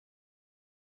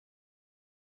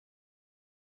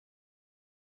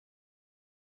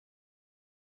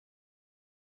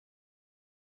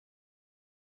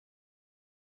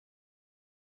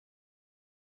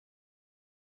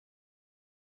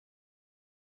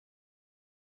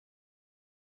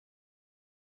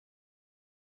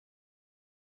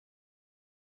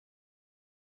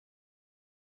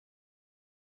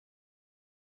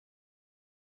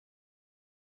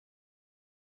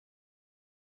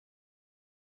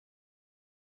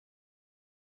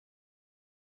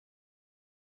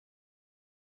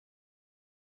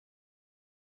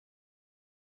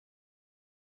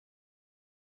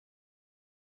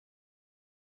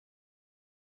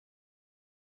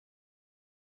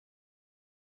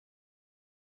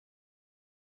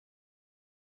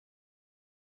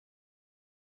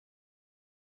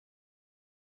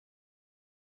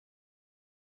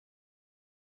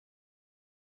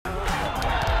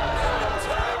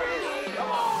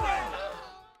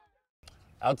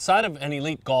Outside of an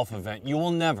elite golf event, you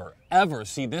will never, ever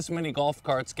see this many golf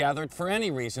carts gathered for any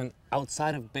reason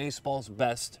outside of baseball's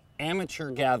best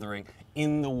amateur gathering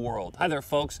in the world. Hi there,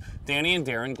 folks. Danny and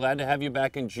Darren, glad to have you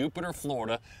back in Jupiter,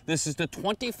 Florida. This is the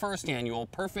 21st annual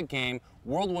Perfect Game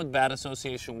World Wood Bat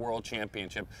Association World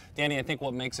Championship. Danny, I think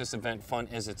what makes this event fun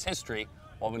is its history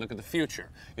while we look at the future.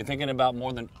 You're thinking about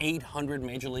more than 800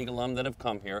 Major League alum that have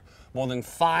come here, more than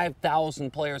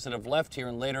 5,000 players that have left here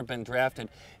and later been drafted.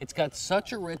 It's got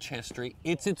such a rich history.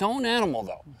 It's its own animal,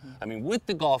 though. I mean, with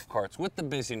the golf carts, with the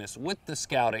busyness, with the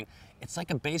scouting, it's like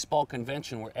a baseball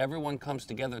convention where everyone comes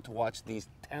together to watch these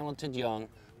talented young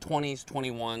 20s,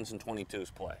 21s, and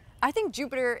 22s play. I think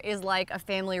Jupiter is like a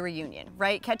family reunion,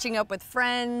 right? Catching up with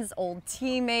friends, old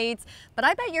teammates, but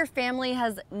I bet your family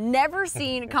has never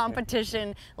seen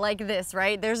competition like this,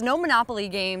 right? There's no Monopoly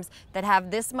games that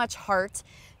have this much heart.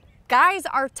 Guys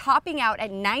are topping out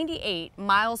at 98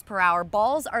 miles per hour.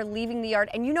 Balls are leaving the yard,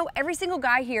 and you know every single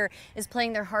guy here is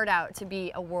playing their heart out to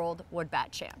be a World Wood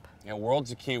Bat champ. Yeah, world's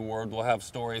a key word. We'll have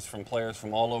stories from players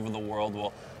from all over the world.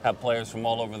 We'll have players from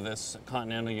all over this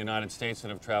continental United States that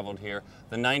have traveled here.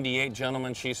 The 98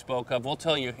 gentleman she spoke of, we'll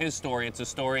tell you his story. It's a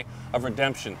story of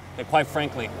redemption that, quite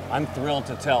frankly, I'm thrilled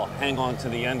to tell. Hang on to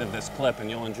the end of this clip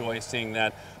and you'll enjoy seeing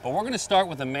that. But we're going to start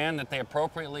with a man that they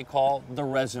appropriately call the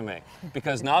resume,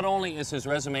 because not only is his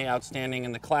resume outstanding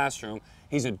in the classroom,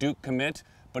 he's a Duke commit,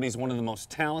 but he's one of the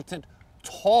most talented,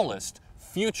 tallest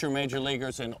future major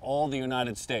leaguers in all the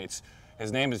United States.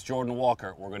 His name is Jordan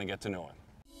Walker. We're going to get to know him.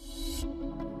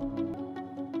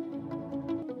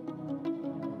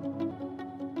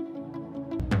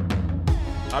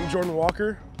 I'm Jordan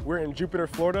Walker. We're in Jupiter,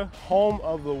 Florida, home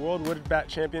of the World Wood Bat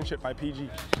Championship by PG.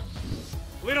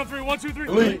 Lead on three, 1, 2, 3.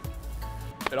 Elite.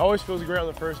 It always feels great on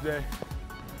the first day.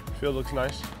 Field looks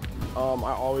nice. I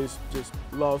always just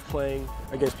love playing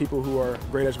against people who are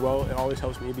great as well. It always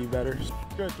helps me be better.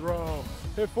 Good throw.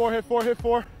 Hit four, hit four, hit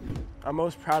four. I'm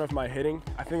most proud of my hitting.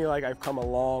 I think like I've come a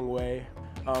long way.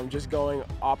 Just going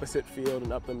opposite field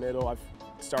and up the middle, I've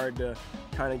started to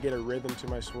kind of get a rhythm to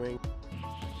my swing.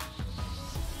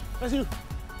 That's you.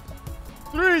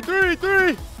 Three.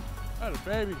 That a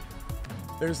baby.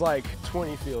 There's like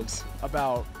 20 fields,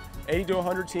 about 80 to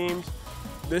 100 teams.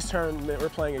 This tournament, we're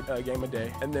playing a game a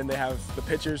day, and then they have the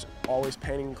pitchers always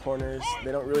painting corners.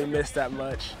 They don't really miss that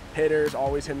much. Hitters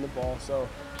always hitting the ball, so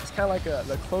it's kind of like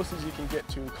the closest you can get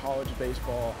to college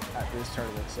baseball at this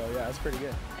tournament. So yeah, it's pretty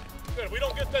good. Good. We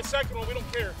don't get that second one, we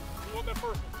don't care. We want that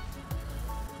first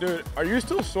one. Dude, are you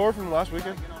still sore from last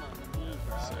weekend?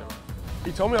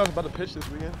 He told me I was about to pitch this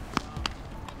weekend.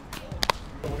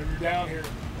 When you're down here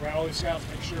around all these scouts,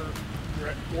 make sure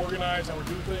you're organized, how we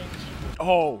do things.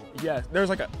 Oh, yes. There's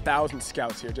like 1,000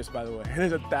 scouts here, just by the way.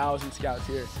 There's 1,000 scouts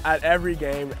here. At every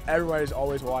game, everybody's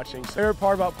always watching. The favorite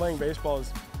part about playing baseball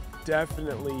is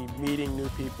definitely meeting new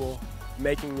people,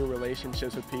 making new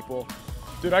relationships with people.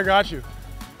 Dude, I got you.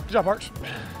 Good job, Arch.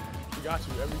 We got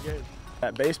you every game.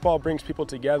 That baseball brings people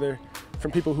together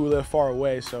from people who live far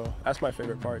away, so that's my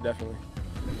favorite part, definitely.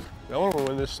 I want to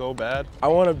win this so bad. I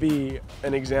want to be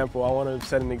an example. I want to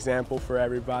set an example for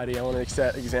everybody. I want to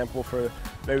set an example for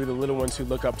maybe the little ones who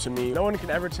look up to me. No one can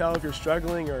ever tell if you're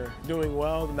struggling or doing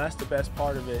well, then that's the best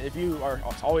part of it. If you are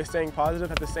always staying positive,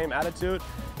 have the same attitude,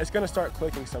 it's going to start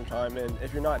clicking sometime. And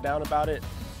if you're not down about it,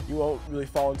 you won't really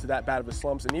fall into that bad of a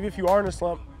slump. And even if you are in a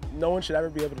slump, no one should ever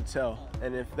be able to tell.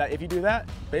 And if you do that,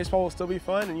 baseball will still be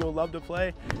fun and you'll love to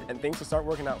play and things will start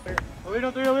working out for you. Lead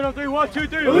on three, 1, 2,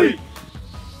 3, elite.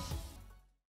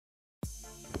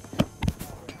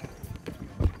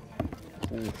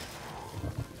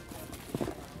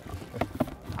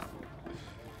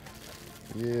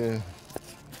 Yeah,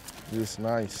 it's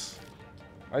nice.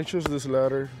 I choose this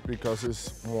leather because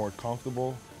it's more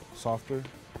comfortable, softer.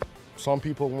 Some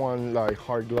people want like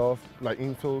hard glove, like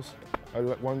infills. I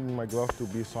want my glove to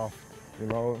be soft, you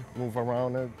know, move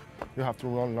around it. You have to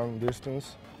run long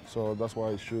distance, so that's why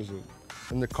I choose it.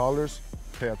 And the colors,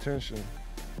 pay attention,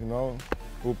 you know,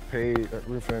 who pay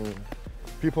everything.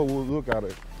 People will look at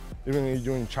it. Even if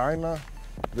you're in China,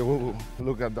 they will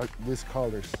look at these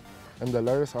colors. And the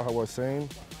letters, as I was saying,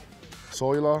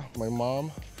 Zoila, my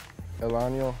mom,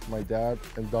 Elanio, my dad,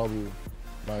 and W,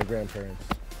 my grandparents.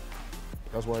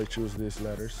 That's why I choose these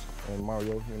letters. And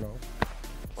Mario, you know,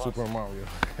 awesome. Super Mario.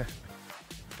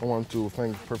 I want to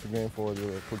thank Perfect Game for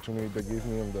the opportunity they gave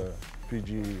me in the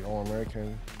PG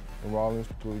All-American in Rollins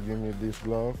to give me this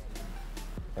glove.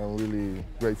 I'm really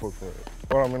grateful for it.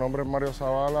 Hola, mi nombre es Mario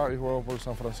Zavala y juego por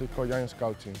San Francisco Giant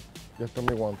Scouting. Y este es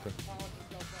mi guante.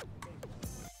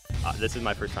 This is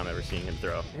my first time ever seeing him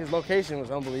throw. His location was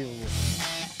unbelievable.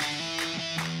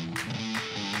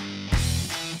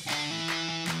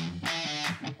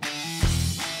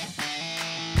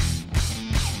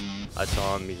 I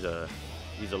saw him. He's a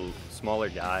smaller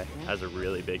guy, has a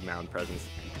really big mound presence.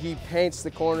 He paints the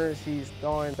corners. He's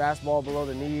throwing fastball below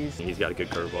the knees. He's got a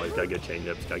good curveball. He's got a good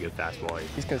changeup. He's got a good fastball.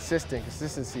 He's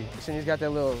consistency. And he's got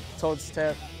that little toe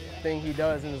step thing he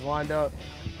does in his windup,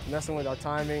 messing with our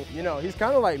timing. You know, he's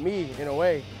kind of like me in a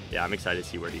way. Yeah, I'm excited to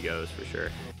see where he goes for sure.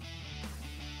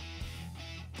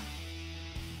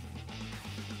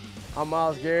 I'm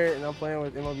Miles Garrett, and I'm playing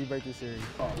with MLB Breakthrough Series.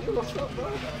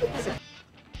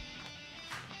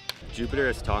 Jupiter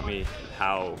has taught me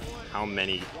how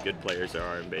many good players there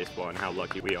are in baseball and how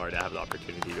lucky we are to have the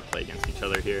opportunity to play against each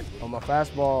other here. On my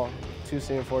fastball,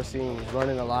 2-seam, 4-seam, was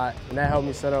running a lot, and that helped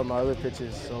me set up my other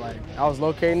pitches. So like, I was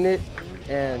locating it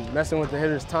and messing with the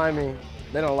hitter's timing.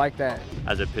 They don't like that.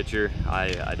 As a pitcher,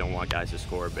 I don't want guys to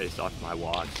score based off my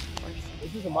walks.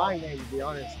 It's just a mind game, to be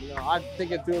honest. You know, I'm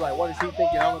thinking through like, what is he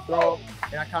thinking I'm gonna throw,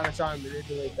 and I kind of try and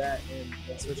manipulate that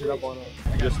and switch it up on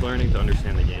him. Just learning to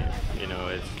understand the game. You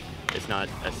know, it's not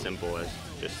as simple as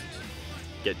just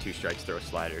get 2 strikes, throw a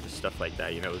slider, just stuff like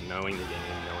that. You know, knowing the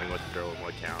game, knowing what to throw and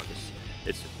what count.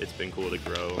 It's been cool to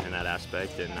grow in that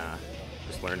aspect and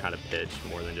just learn how to pitch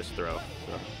more than just throw.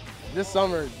 So. This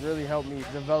summer really helped me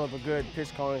develop a good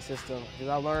pitch calling system because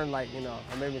I learned, like, you know,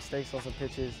 I made mistakes on some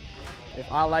pitches. If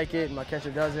I like it and my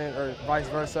catcher doesn't, or vice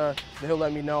versa, then he'll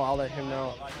let me know, I'll let him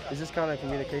know. It's just kind of a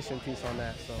communication piece on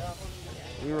that. So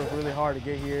we worked really hard to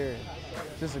get here.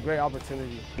 It's just a great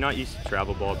opportunity. Not used to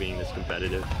travel ball being this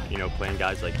competitive. You know, playing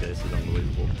guys like this is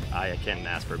unbelievable. I can't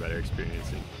ask for a better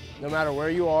experience. No matter where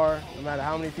you are, no matter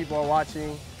how many people are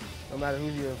watching, no matter who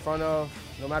you're in front of,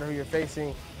 no matter who you're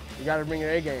facing, you got to bring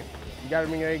your A game. You got to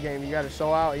bring your A game. You got to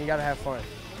show out and you got to have fun.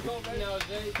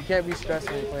 You can't be stressed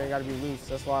when you're playing. You got to be loose.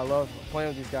 That's why I love playing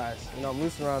with these guys. You know, I'm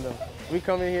loose around them. We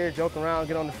come in here, joke around,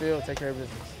 get on the field, take care of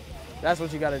business. That's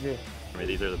what you got to do. I mean,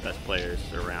 these are the best players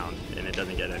around, and it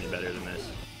doesn't get any better than this.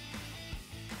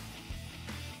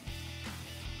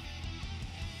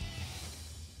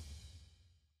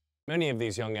 Many of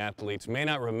these young athletes may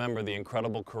not remember the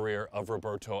incredible career of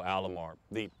Roberto Alomar,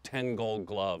 the 10 Gold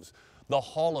Gloves, the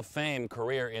Hall of Fame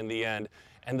career in the end,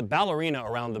 and the ballerina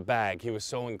around the bag. He was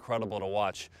so incredible to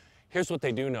watch. Here's what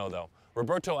they do know, though.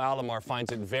 Roberto Alomar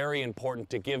finds it very important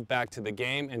to give back to the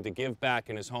game and to give back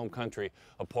in his home country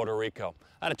of Puerto Rico.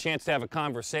 I had a chance to have a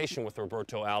conversation with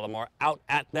Roberto Alomar out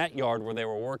at that yard where they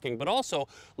were working, but also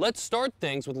let's start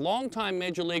things with longtime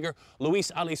Major Leaguer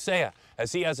Luis Alicea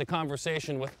as he has a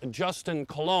conversation with Justin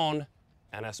Colon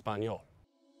and Espanol.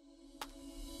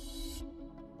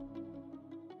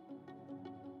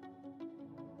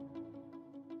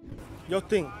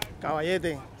 Justin,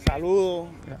 caballete, saludos,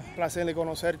 placer de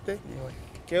conocerte.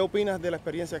 ¿Qué opinas de la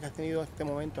experiencia que has tenido hasta este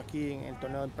momento aquí en el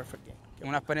torneo del Perfect Game?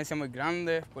 Una experiencia muy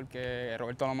grande porque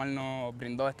Roberto Alomar nos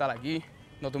brindó estar aquí,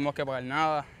 no tuvimos que pagar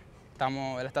nada.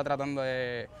 Él está tratando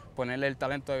de ponerle el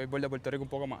talento de béisbol de Puerto Rico un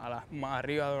poco más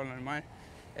arriba de lo normal.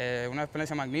 Una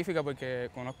experiencia magnífica porque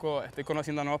estoy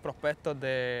conociendo nuevos prospectos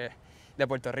de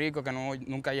Puerto Rico que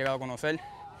nunca he llegado a conocer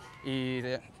y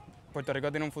Puerto Rico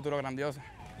tiene un futuro grandioso.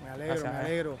 Me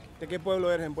alegro. ¿De qué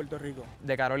pueblo eres en Puerto Rico?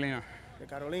 De Carolina. ¿De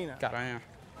Carolina? Carolina.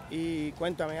 Y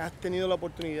cuéntame, ¿has tenido la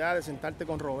oportunidad de sentarte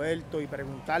con Roberto y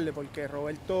preguntarle? Porque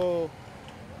Roberto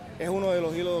es uno de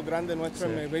los ídolos grandes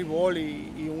nuestros en el béisbol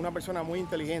y una persona muy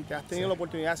inteligente. ¿Has tenido la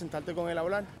oportunidad de sentarte con él a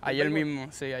hablar? Ayer mismo.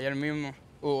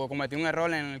 Cometí un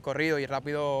error en el corrido y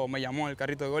rápido me llamó el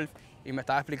carrito de golf y me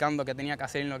estaba explicando qué tenía que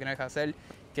hacer y no tenía que hacer,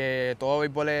 que todo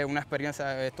béisbol es una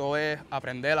experiencia, todo es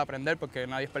aprender, porque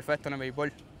nadie es perfecto en el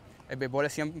béisbol. El béisbol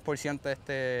es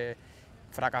 100%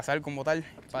 fracasar como tal,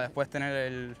 para después tener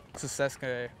el suceso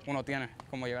que uno tiene,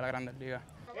 como llegar a las Grandes Ligas.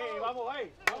 ¡Vamos!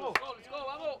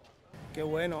 Qué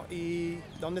bueno. ¿Y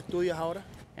dónde estudias ahora?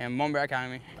 En Mount Berry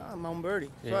Academy. Mount Berry.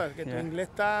 Yeah, ¿Sabes? Que tu inglés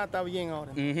está bien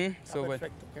ahora. Está Súper.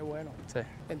 perfecto, qué bueno. Sí.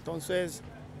 Entonces,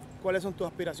 ¿cuáles son tus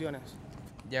aspiraciones?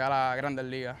 Llegar a las Grandes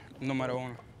Ligas, número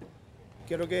 1.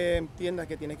 Quiero que entiendas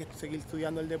que tienes que seguir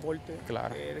estudiando el deporte.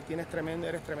 Claro. Eres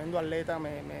tremendo atleta.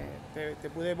 Te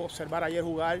pude observar ayer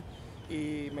jugar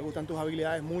y me gustan tus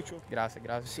habilidades mucho. Gracias.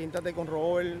 Siéntate con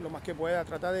Robert lo más que pueda.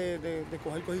 Trata de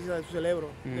coger cositas de su cerebro,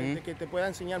 de que te pueda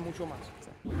enseñar mucho más.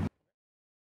 Sí.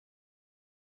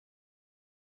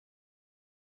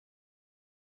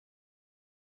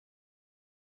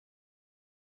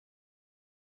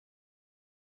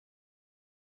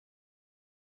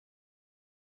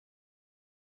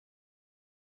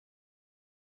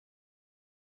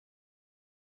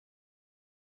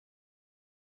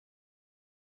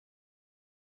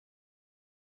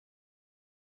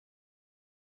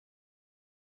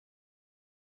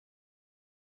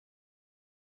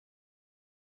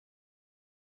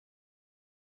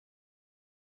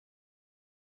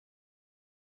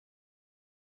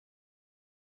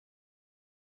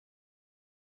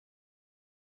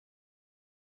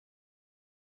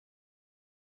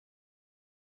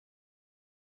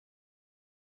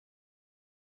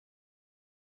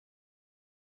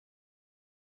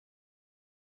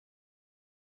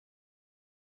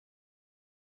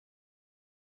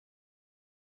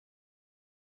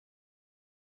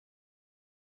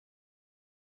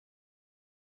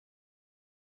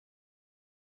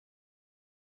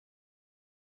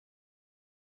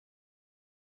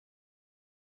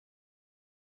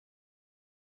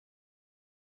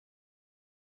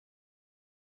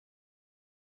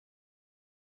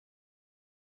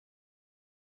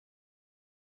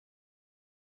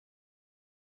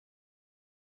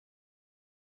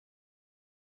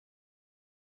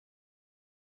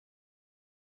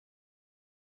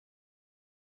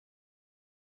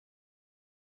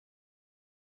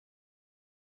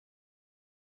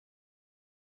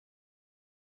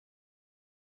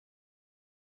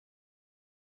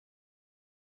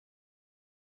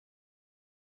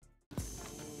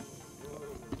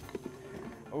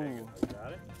 Oh,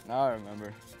 now I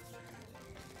remember.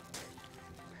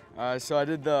 So I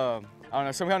did the, I don't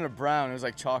know, some kind of brown. It was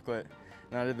like chocolate.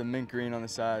 And I did the mint green on the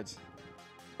sides.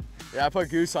 Yeah, I put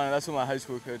goose on it. That's what my high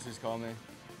school coaches call me.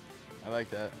 I like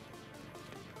that.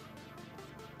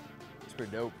 It's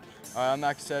pretty dope. All right, I'm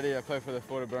Max Setti. I play for the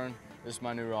Florida Burn. This is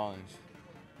my new Rawlings.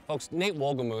 Folks, Nate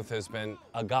Wolgemuth has been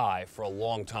a guy for a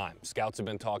long time. Scouts have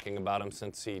been talking about him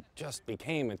since he just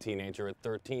became a teenager at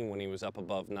 13 when he was up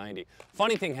above 90.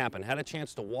 Funny thing happened, had a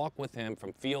chance to walk with him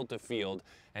from field to field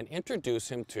and introduce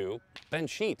him to Ben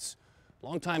Sheets,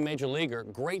 longtime major leaguer,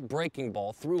 great breaking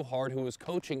ball, threw hard, who was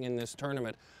coaching in this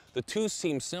tournament. The two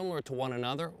seemed similar to one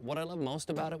another. What I love most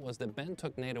about it was that Ben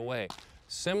took Nate away.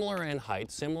 Similar in height,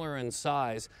 similar in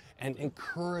size, and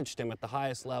encouraged him at the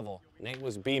highest level. Nate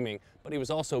was beaming, but he was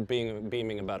also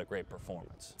beaming about a great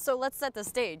performance. So let's set the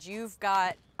stage. You've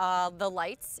got the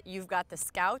lights, you've got the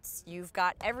scouts, you've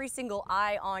got every single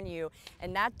eye on you,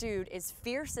 and that dude is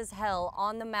fierce as hell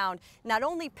on the mound. Not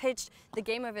only pitched the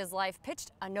game of his life,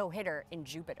 pitched a no-hitter in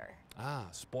Jupiter. Ah,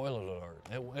 spoiler alert,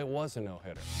 it was a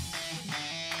no-hitter.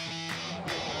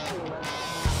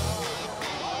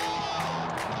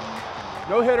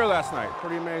 No hitter last night.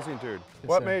 Pretty amazing, dude.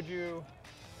 What made you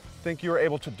think you were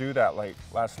able to do that late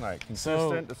last night?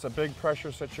 Consistent, it's a big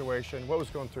pressure situation. What was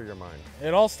going through your mind?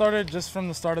 It all started just from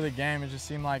the start of the game. It just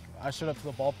seemed like I showed up to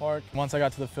the ballpark. Once I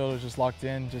got to the field, it was just locked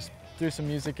in, just threw some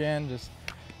music in. Just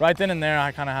right then and there,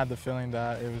 I kind of had the feeling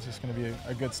that it was just going to be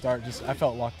a good start. I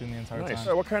felt locked in the entire time.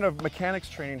 So what kind of mechanics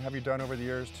training have you done over the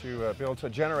years to be able to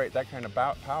generate that kind of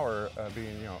power,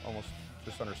 being almost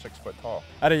just under 6 foot tall?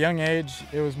 At a young age,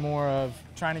 it was more of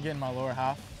trying to get in my lower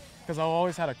half because I've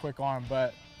always had a quick arm,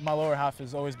 but my lower half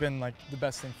has always been like the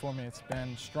best thing for me. It's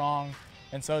been strong,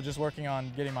 and so just working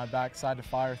on getting my backside to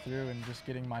fire through and just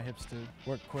getting my hips to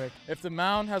work quick. If the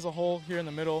mound has a hole here in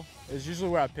the middle, is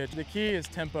usually where I pitch. The key is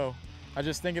tempo. I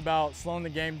just think about slowing the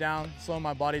game down, slowing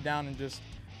my body down, and just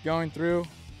going through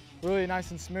really nice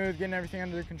and smooth, getting everything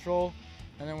under control.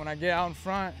 And then when I get out in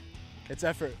front, it's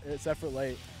effort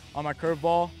late. On my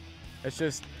curveball, it's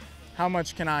just how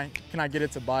much can I get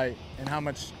it to bite, and how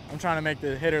much I'm trying to make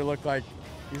the hitter look like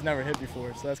he's never hit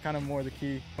before. So that's kind of more the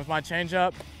key. With my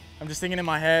changeup, I'm just thinking in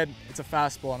my head, it's a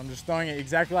fastball, and I'm just throwing it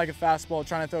exactly like a fastball,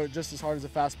 trying to throw it just as hard as a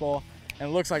fastball, and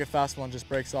it looks like a fastball and just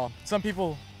breaks off. Some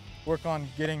people work on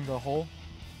getting the hole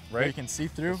where you can see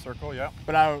through. The circle, yeah.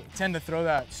 But I tend to throw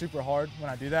that super hard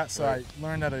when I do that, so I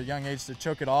learned at a young age to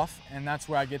choke it off, and that's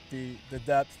where I get the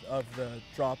depth of the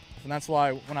drop. And that's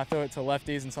why when I throw it to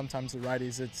lefties and sometimes the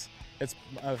righties, it's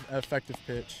an effective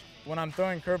pitch. When I'm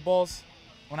throwing curveballs,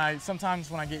 sometimes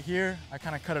when I get here, I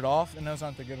kind of cut it off, and those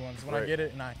aren't the good ones. When I get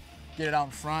it and I get it out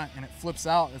in front and it flips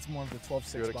out, it's more of the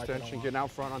 12-6 good extension, getting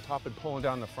out front on top and pulling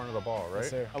down the front of the ball, right? Yes,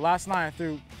 sir. Last night I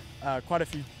threw quite a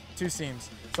few two-seams.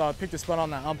 So I picked a spot on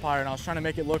that umpire, and I was trying to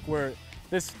make it look where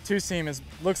this two-seam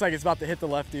looks like it's about to hit the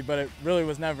lefty, but it really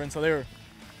was never, and so they were.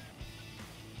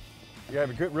 You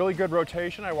have a really good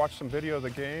rotation. I watched some video of the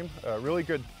game. Really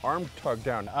good arm tug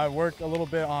down. I work a little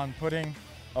bit on putting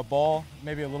a ball,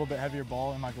 maybe a little bit heavier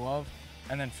ball in my glove,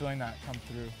 and then feeling that come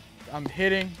through. I'm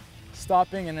hitting,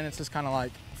 stopping, and then it's just kind of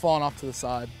like falling off to the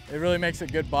side. It really makes a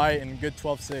good bite and good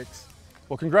 12-6.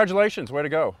 Well, congratulations, way to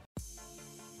go.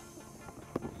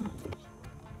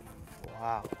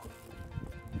 Wow.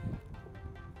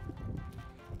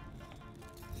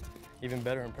 Even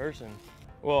better in person.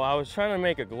 Well, I was trying to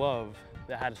make a glove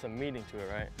that had some meaning to it,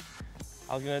 right?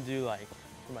 I was gonna do like,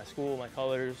 for my school, my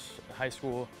colors, high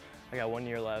school, I got 1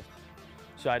 year left.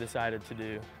 So I decided to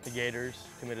do the Gators,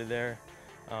 committed there.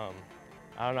 I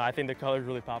don't know, I think the colors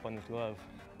really pop on this glove.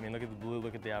 I mean, look at the blue,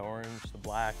 look at the orange, the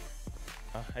black.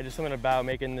 I just something about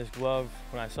making this glove,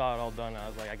 when I saw it all done, I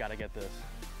was like, I gotta get this.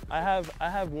 I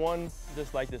have one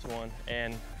just like this one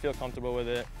and feel comfortable with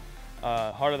it.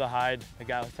 Heart of the Hide, the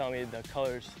guy was telling me the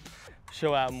colors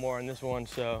show out more in this one,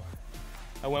 so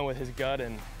I went with his gut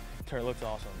and it looks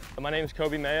awesome. My name is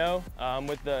Kobe Mayo. I'm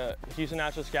with the Houston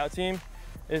National Scout Team.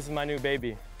 This is my new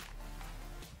baby.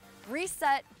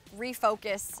 Reset,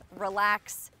 refocus,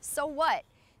 relax, so what?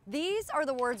 These are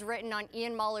the words written on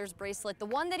Ian Mahler's bracelet, the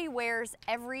one that he wears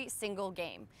every single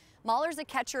game. Mahler's a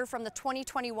catcher from the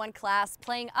 2021 class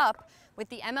playing up with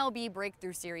the MLB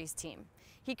Breakthrough Series team.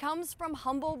 He comes from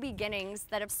humble beginnings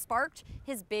that have sparked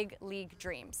his big league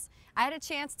dreams. I had a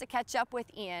chance to catch up with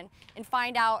Ian and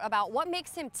find out about what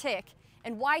makes him tick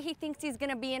and why he thinks he's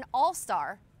gonna be an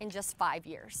all-star in just 5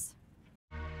 years.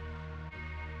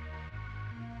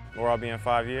 Where I'll be in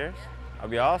 5 years? I'll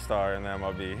be all-star in the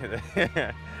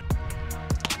MLB.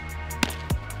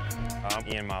 I'm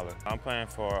Ian Mahler. I'm playing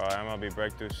for MLB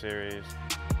Breakthrough Series.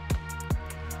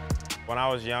 When I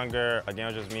was younger, again,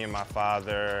 it was just me and my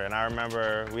father, and I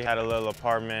remember we had a little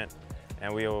apartment,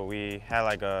 and we had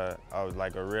like a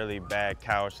really bad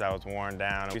couch that was worn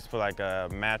down. We used to put like a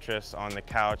mattress on the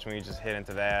couch and we just hit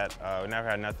into that. We never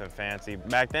had nothing fancy.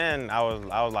 Back then, I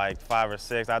was like 5 or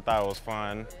 6. I thought it was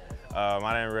fun. I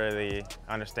didn't really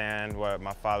understand what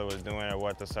my father was doing or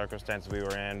what the circumstances we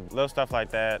were in. Little stuff like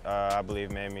that, I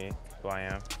believe, made me who I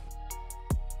am.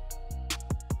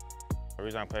 The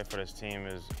reason I play for this team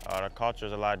is the culture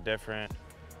is a lot different.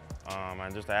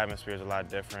 And just the atmosphere is a lot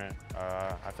different.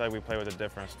 I feel like we play with a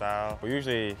different style. We're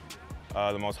usually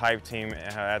the most hyped team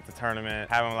at the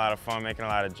tournament, having a lot of fun, making a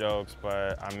lot of jokes,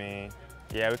 but I mean,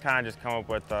 yeah, we kind of just come up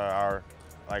with our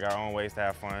own ways to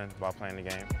have fun while playing the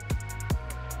game.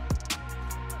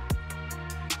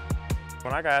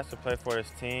 When I got asked to play for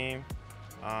this team,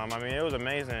 I mean, it was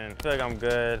amazing. I feel like I'm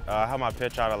good. I have my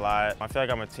pitch out a lot. I feel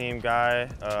like I'm a team guy.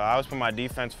 I always put my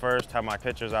defense first, have my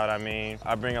pitchers out, I mean.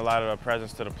 I bring a lot of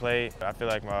presence to the plate. I feel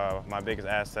like my biggest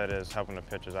asset is helping the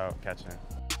pitchers out, catching.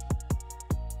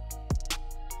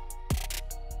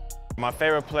 My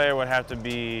favorite player would have to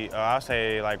be, I'll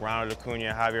say, like Ronald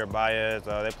Acuna, Javier Baez.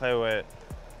 They play with,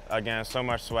 again, so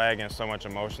much swag and so much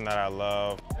emotion that I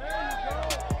love.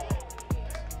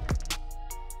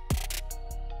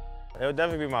 It would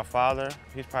definitely be my father.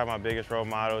 He's probably my biggest role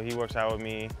model. He works out with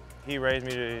me. He raised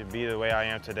me to be the way I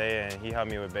am today, and he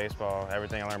helped me with baseball,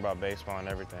 everything I learned about baseball and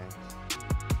everything.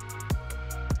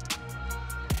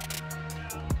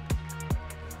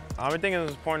 I think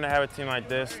it's important to have a team like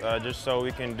this just so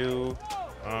we can do,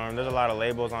 there's a lot of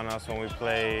labels on us when we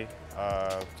play.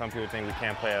 Some people think we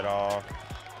can't play at all.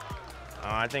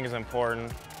 I think it's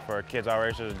important for kids our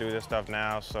age to do this stuff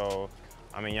now, so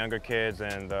I mean younger kids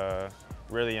and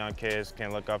really young kids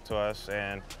can look up to us,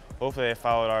 and hopefully they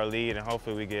followed our lead, and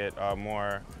hopefully we get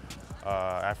more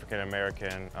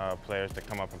African-American players to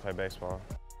come up and play baseball.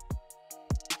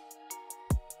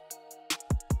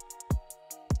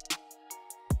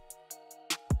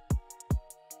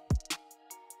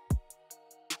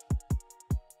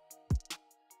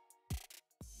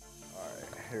 All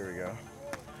right, here we go.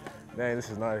 Dang, this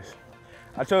is nice.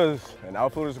 I chose an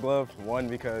outfielder's glove, one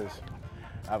because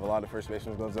I have a lot of first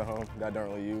baseman's gloves at home that I don't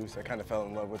really use. I kind of fell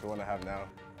in love with the one I have now.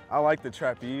 I like the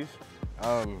trapeze,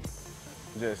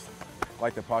 just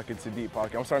like the pocket to deep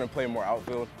pocket. I'm starting to play more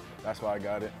outfield, that's why I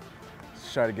got it.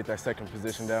 Just try to get that second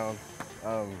position down.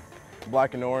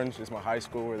 Black and orange is my high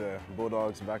school, we're the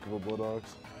Bulldogs, Vacaville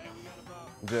Bulldogs.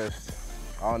 Just,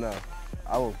 I don't know,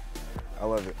 I love it, I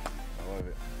love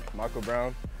it. Michael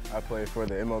Brown, I play for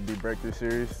the MLB Breakthrough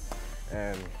Series,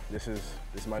 and this is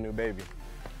my new baby.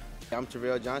 I'm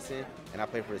Terrell Johnson, and I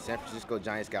play for the San Francisco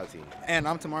Giant Scout Team. And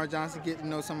I'm Tamar Johnson, getting to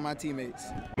know some of my teammates.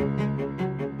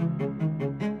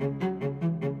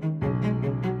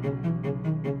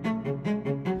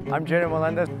 I'm Jaden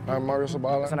Melendez. I'm Mario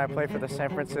Zabala. And I play for the San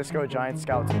Francisco Giant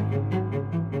Scout Team.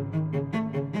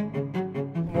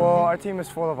 Well, our team is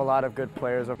full of a lot of good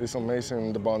players. It's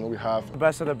amazing the bond we have. The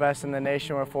best of the best in the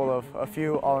nation. We're full of a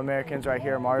few All-Americans right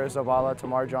here. Mario Zabala,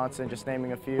 Tamar Johnson, just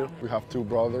naming a few. We have 2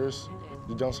 brothers,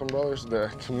 the Johnson brothers,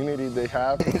 the community they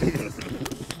have.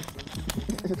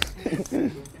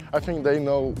 I think they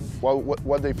know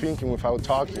what they're thinking without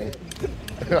talking.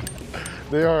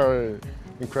 They are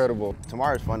incredible.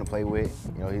 Tamar is fun to play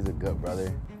with. You know, he's a good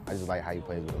brother. I just like how he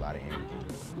plays with a lot of energy.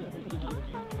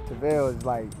 Tavell is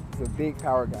he's a big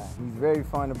power guy. He's very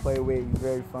fun to play with, he's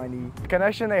very funny. The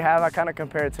connection they have, I kind of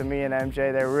compare it to me and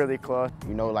MJ. They're really close.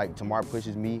 You know, like Tamar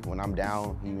pushes me when I'm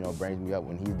down. He, brings me up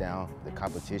when he's down. The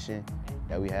competition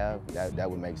that we have, that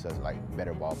would make us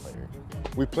better ball players.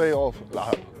 We play off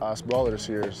as brothers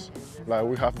here.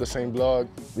 We have the same blood.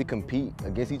 We compete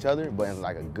against each other, but in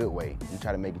a good way. We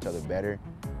try to make each other better.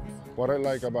 What I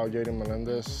like about Jaden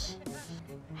Melendez,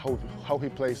 how he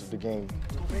plays the game.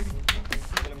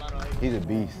 He's a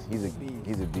beast. He's a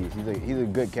beast. He's a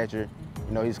good catcher.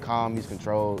 You know, he's calm, he's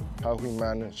controlled. How he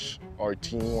manage our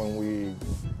team when we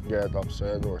get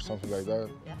upset or something like that.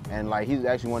 And he's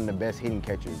actually one of the best hitting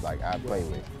catchers I play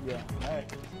with. Yeah. Hey,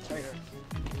 right here.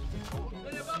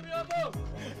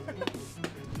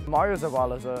 Mario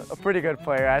Zabala is a pretty good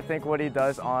player. I think what he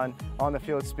does on the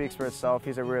field speaks for itself.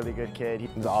 He's a really good kid. He's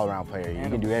an all-around player. He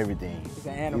can do everything. He's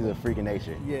an animal. He's a freak of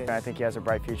nature. Yeah. I think he has a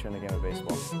bright future in the game of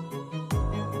baseball.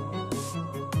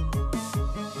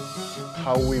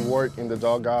 How we work in the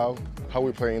dugout, how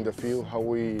we play in the field, how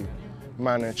we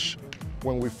manage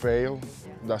when we fail.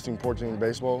 That's important in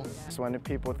baseball. So when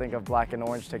people think of black and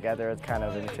orange together, it's kind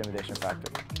of an intimidation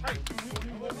factor.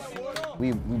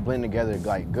 We blend together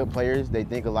good players. They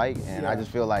think alike, and I just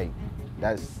feel like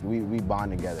we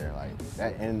bond together like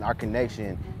that, and our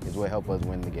connection is what helps us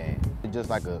win the game. It's just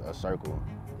like a circle.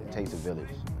 It takes a village.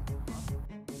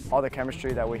 All the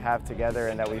chemistry that we have together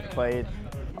and that we've played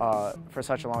for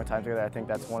such a long time together, I think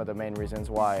that's one of the main reasons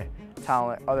why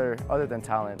talent, other than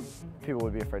talent, people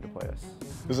would be afraid to play us.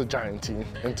 It's a giant team,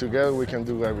 and together we can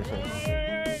do everything.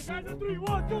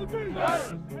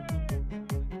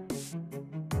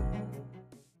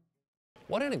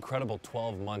 What an incredible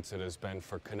 12 months it has been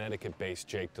for Connecticut-based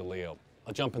Jake DeLeo.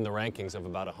 A jump in the rankings of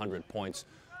about 100 points,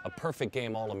 a perfect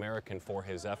game All-American for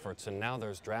his efforts, and now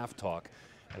there's draft talk.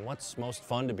 And what's most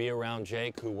fun to be around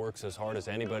Jake, who works as hard as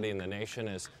anybody in the nation,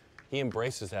 is he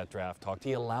embraces that draft talk.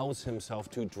 He allows himself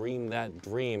to dream that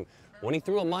dream. When he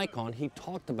threw a mic on, he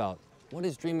talked about what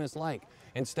his dream is like.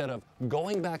 Instead of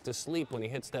going back to sleep when he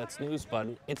hits that snooze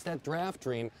button, it's that draft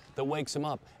dream that wakes him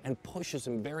up and pushes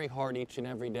him very hard each and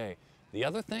every day. The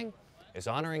other thing is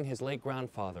honoring his late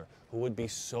grandfather, who would be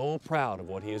so proud of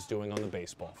what he is doing on the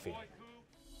baseball field.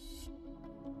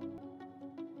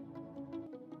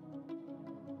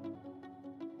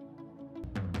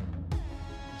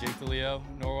 Jake DeLeo,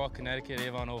 Norwalk, Connecticut,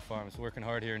 Avon Old Farms, working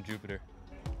hard here in Jupiter.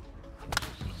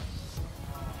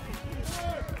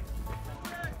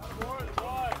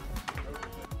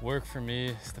 Work for me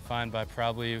is defined by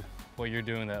probably what you're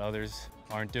doing that others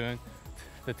aren't doing.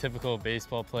 The typical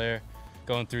baseball player,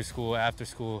 going through school, after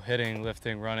school, hitting,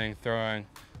 lifting, running, throwing,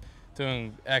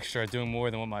 doing extra, doing more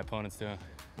than what my opponent's doing.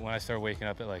 When I started waking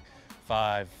up at like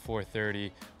 5, 4:30,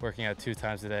 working out 2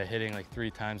 times a day, hitting like 3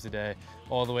 times a day,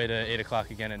 all the way to 8 o'clock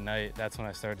again at night, that's when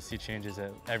I started to see changes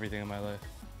at everything in my life.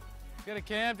 Get a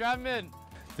cam, drive him in.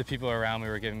 The people around me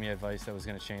were giving me advice that was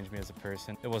going to change me as a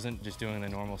person. It wasn't just doing the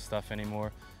normal stuff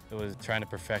anymore. It was trying to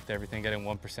perfect everything, getting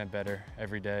 1% better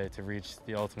every day to reach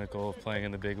the ultimate goal of playing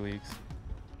in the big leagues.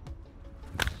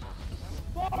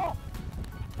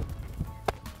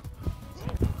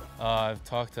 I've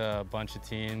talked to a bunch of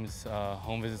teams.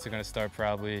 Home visits are going to start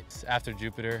probably after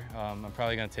Jupiter. I'm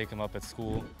probably going to take them up at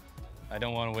school. I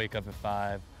don't want to wake up at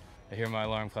 5. I hear my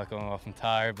alarm clock going off. I'm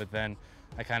tired, but then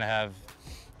I kind of have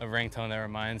a ringtone that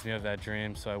reminds me of that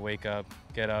dream. So I wake up,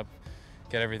 get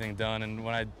everything done. And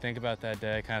when I think about that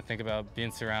day, I kind of think about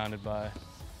being surrounded by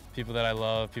people that I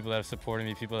love, people that have supported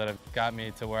me, people that have got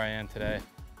me to where I am today.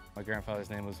 My grandfather's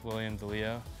name was William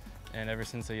DeLeo. And ever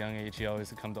since a young age, he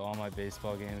always would come to all my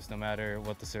baseball games, no matter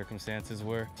what the circumstances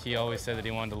were. He always said that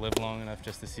he wanted to live long enough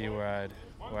just to see where I'd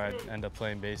end up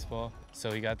playing baseball.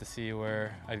 So he got to see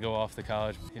where I'd go off to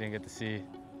college. He didn't get to see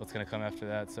what's going to come after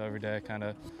that. So every day I kind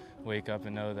of wake up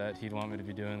and know that he'd want me to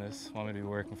be doing this, want me to be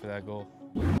working for that goal.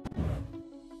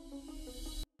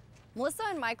 Melissa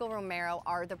and Michael Romero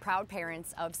are the proud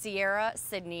parents of Sierra,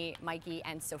 Sydney, Mikey,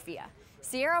 and Sophia.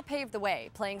 Sierra paved the way,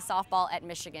 playing softball at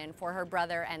Michigan for her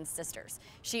brother and sisters.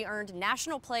 She earned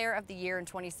National Player of the Year in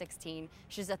 2016.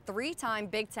 She's a 3-time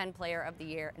Big Ten Player of the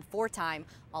Year and 4-time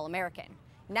All-American.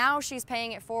 Now she's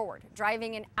paying it forward,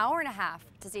 driving an hour and a half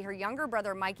to see her younger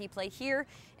brother Mikey play here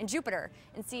in Jupiter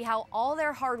and see how all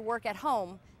their hard work at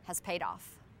home has paid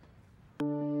off.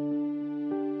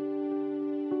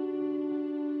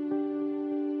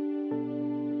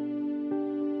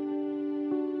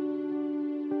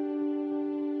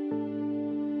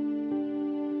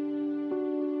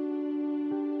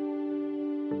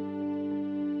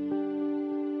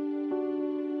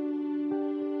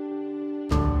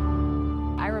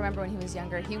 When he was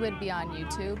younger, he would be on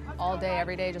YouTube all day,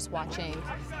 every day, just watching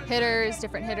hitters,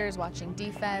 different hitters, watching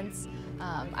defense.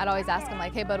 I'd always ask him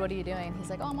like, hey bud, what are you doing? He's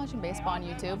like, oh, I'm watching baseball on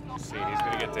YouTube. See, he's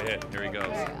gonna get to hit. Here he goes.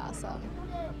 Very awesome.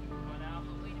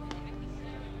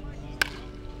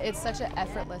 It's such an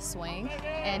effortless swing,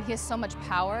 and he has so much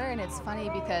power, and it's funny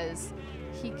because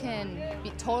he can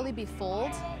totally be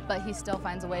fooled, but he still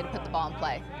finds a way to put the ball in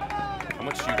play. How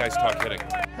much do you guys talk hitting?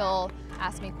 He'll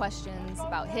ask me questions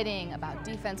about hitting, about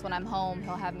defense when I'm home.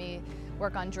 He'll have me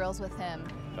work on drills with him.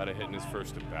 About a hit in his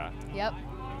first at bat. Yep.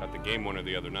 Got the game winner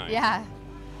the other night. Yeah.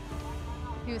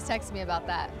 He was texting me about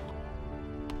that.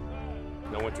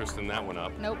 No interest in that one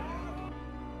up. Nope.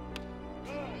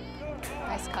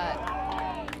 Nice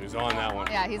cut. He was on that one.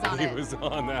 Yeah, he's on it. He was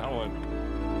on that one.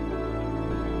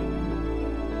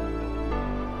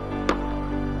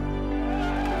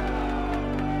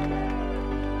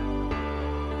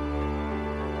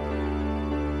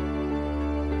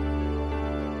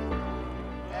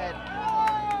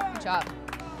 Good job.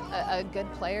 A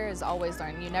good player is always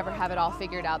learning. You never have it all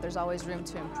figured out. There's always room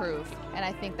to improve. And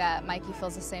I think that Mikey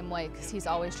feels the same way because he's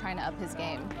always trying to up his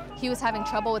game. He was having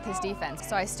trouble with his defense,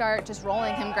 so I start just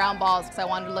rolling him ground balls because I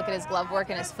wanted to look at his glove work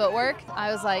and his footwork.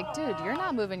 I was like, dude, you're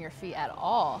not moving your feet at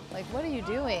all. Like, what are you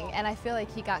doing? And I feel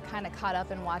like he got kind of caught up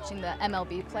in watching the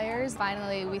MLB players.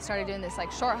 Finally, we started doing this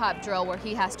like short hop drill where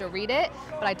he has to read it,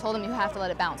 but I told him you have to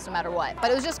let it bounce no matter what.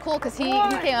 But it was just cool because he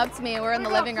came up to me and we're in the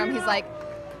living room. He's like,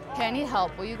 hey, I need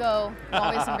help. Will you go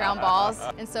throw me some ground balls?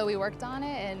 And so we worked on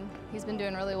it, and he's been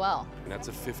doing really well. And that's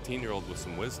a 15-year-old with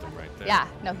some wisdom right there. Yeah,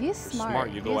 no, he's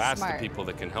smart. You go ask the people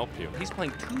that can help you. He's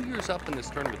playing 2 years up in this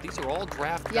tournament. These are all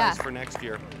draft guys for next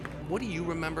year. What do you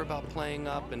remember about playing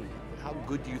up, and how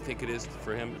good do you think it is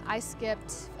for him? I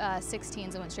skipped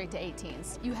 16s and went straight to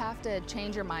 18s. You have to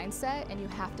change your mindset, and you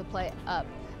have to play up.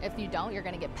 If you don't, you're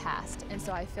going to get passed. And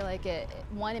so I feel like it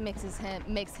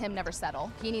makes him never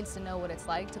settle. He needs to know what it's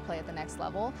like to play at the next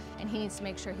level, and he needs to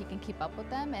make sure he can keep up with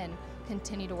them and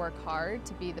continue to work hard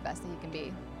to be the best that he can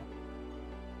be.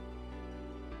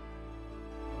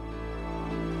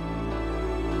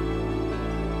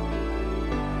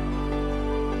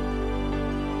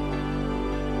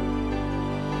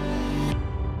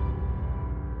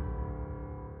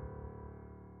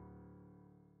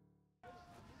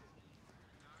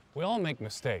 We all make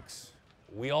mistakes.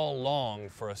 We all long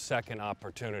for a second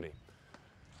opportunity.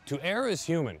 To err is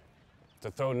human. To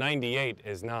throw 98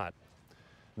 is not.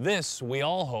 This, we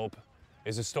all hope,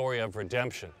 is a story of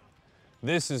redemption.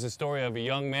 This is a story of a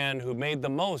young man who made the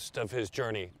most of his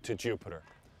journey to Jupiter.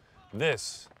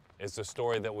 This is the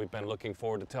story that we've been looking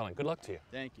forward to telling. Good luck to you.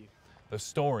 Thank you. The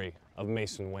story of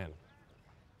Mason Wynn.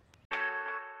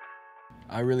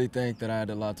 I really think that I had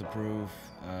a lot to prove.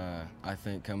 I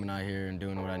think coming out here and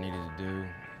doing what I needed to do,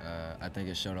 I think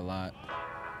it showed a lot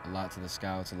to the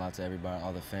scouts, a lot to everybody,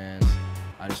 all the fans.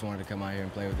 I just wanted to come out here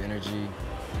and play with energy,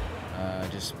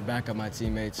 just back up my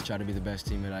teammates, try to be the best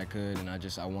teammate I could, and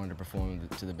I wanted to perform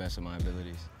to the best of my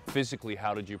abilities. Physically,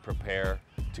 how did you prepare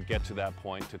to get to that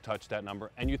point, to touch that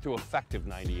number? And you threw effective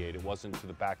 98. It wasn't to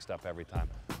the backstop every time.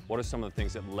 What are some of the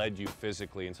things that led you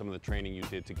physically and some of the training you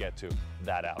did to get to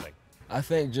that outing? I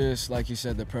think just like you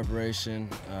said, the preparation,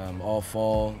 all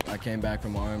fall. I came back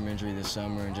from an arm injury this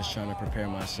summer and just trying to prepare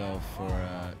myself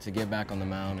to get back on the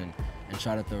mound and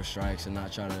try to throw strikes and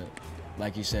not try to,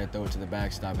 like you said, throw it to the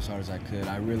backstop as hard as I could.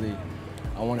 I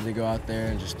wanted to go out there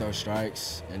and just throw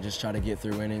strikes and just try to get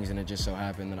through innings, and it just so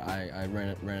happened that I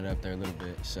ran it up there a little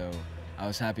bit. So I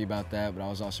was happy about that, but I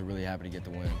was also really happy to get the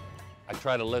win. I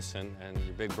try to listen, and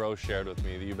your big bro shared with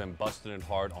me that you've been busting it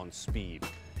hard on speed.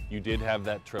 You did have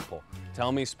that triple.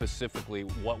 Tell me specifically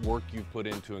what work you put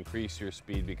in to increase your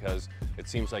speed, because it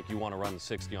seems like you want to run the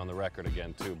 60 on the record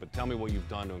again too, but tell me what you've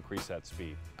done to increase that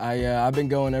speed. I've been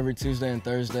going every Tuesday and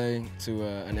Thursday to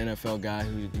an NFL guy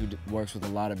who works with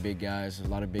a lot of big guys, a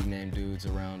lot of big name dudes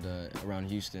around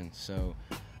Houston. So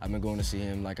I've been going to see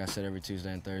him, like I said, every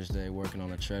Tuesday and Thursday, working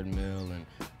on a treadmill and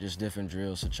just different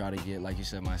drills to try to get, like you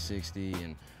said, my 60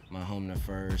 and my home to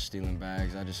first, stealing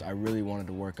bags. I really wanted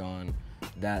to work on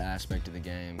that aspect of the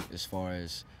game as far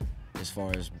as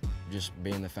just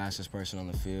being the fastest person on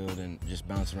the field and just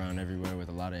bouncing around everywhere with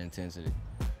a lot of intensity.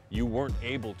 You weren't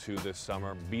able to this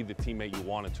summer be the teammate you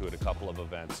wanted to at a couple of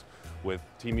events. With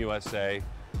Team USA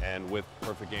and with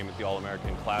Perfect Game at the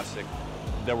All-American Classic,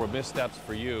 there were missteps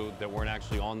for you that weren't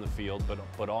actually on the field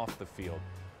but off the field.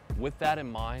 With that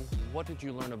in mind, what did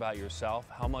you learn about yourself?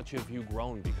 How much have you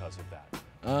grown because of that?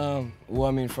 Well,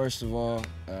 I mean, first of all,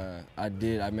 I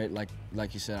made,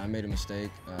 like you said, I made a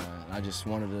mistake. I just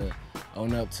wanted to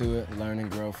own up to it, learn and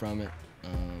grow from it,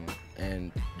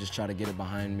 and just try to get it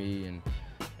behind me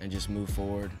and just move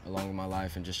forward along with my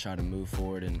life and just try to move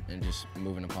forward and just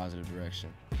move in a positive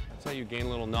direction. That's how you gain a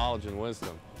little knowledge and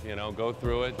wisdom. You know, go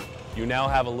through it. You now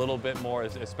have a little bit more,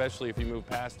 especially if you move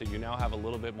past it, you now have a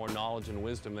little bit more knowledge and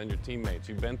wisdom than your teammates.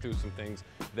 You've been through some things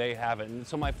they haven't. And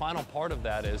so my final part of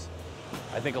that is,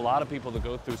 I think a lot of people that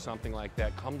go through something like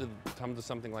that come to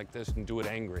something like this and do it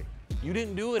angry. You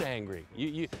didn't do it angry.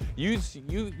 You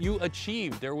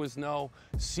achieved. There was no,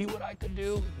 see what I could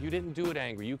do? You didn't do it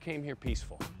angry. You came here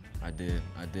peaceful. I did.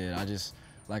 I just,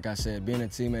 like I said, being a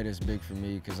teammate is big for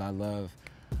me because I love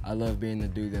being the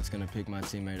dude that's going to pick my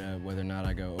teammate up, whether or not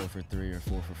I go 0 for 3 or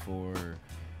 4 for 4, or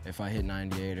if I hit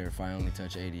 98 or if I only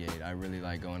touch 88. I really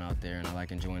like going out there and I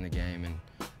like enjoying the game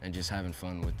and just having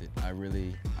fun with it. I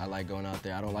like going out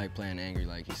there. I don't like playing angry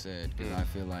like you said, because I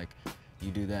feel like you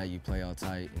do that, you play all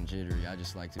tight and jittery. I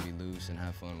just like to be loose and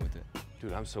have fun with it.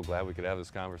 Dude, I'm so glad we could have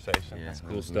this conversation. Yeah, that's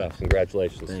cool stuff.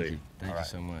 Congratulations, Thank Steve. you. Thank you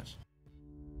so much.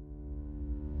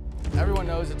 Everyone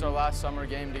knows it's our last summer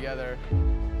game together.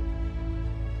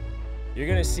 You're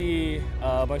gonna see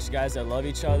a bunch of guys that love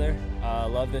each other,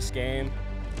 love this game.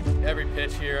 Every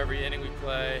pitch here, every inning we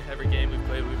play, every game we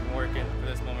played, we've been working for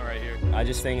this moment right here. I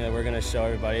just think that we're gonna show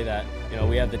everybody that, you know,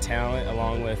 we have the talent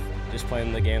along with just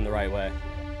playing the game the right way.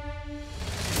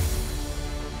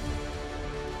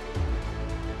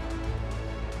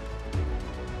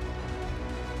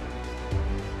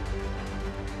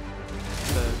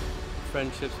 The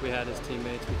friendships we had as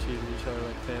teammates, we treated each other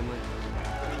like family.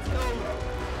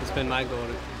 It's been my goal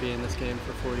to be in this game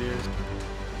for 4 years.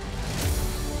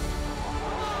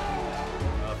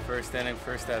 First inning,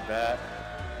 first at bat,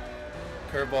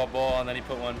 curveball ball, and then he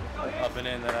put one up and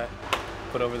in that I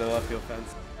put over the left field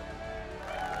fence.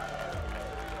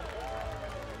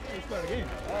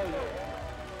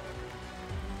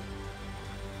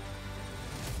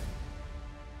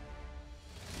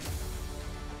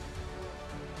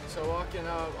 So walking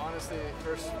up, honestly,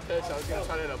 first pitch, I was going to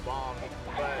try to hit a bomb,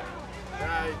 but then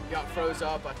I got froze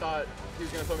up. I thought he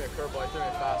was going to put me a curveball. He threw me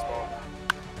a fastball.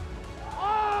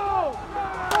 Oh!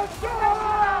 Let's go!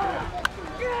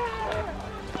 Yeah!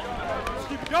 Let's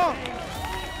keep it going!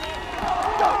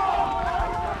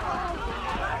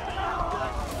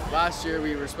 Last year,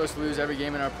 we were supposed to lose every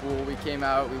game in our pool. We came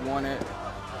out, we won it.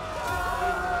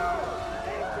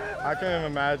 I couldn't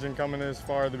imagine coming this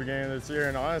far at the beginning of this year,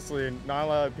 and honestly, not a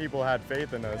lot of people had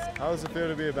faith in us. How does it feel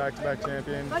to be a back-to-back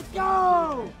champion? Let's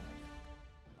go!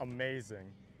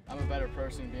 Amazing. I'm a better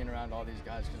person being around all these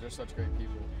guys because they're such great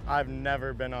people. I've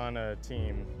never been on a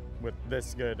team with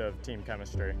this good of team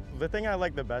chemistry. The thing I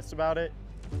like the best about it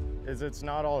is it's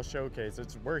not all showcase,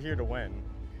 we're here to win.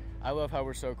 I love how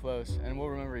we're so close, and we'll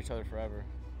remember each other forever.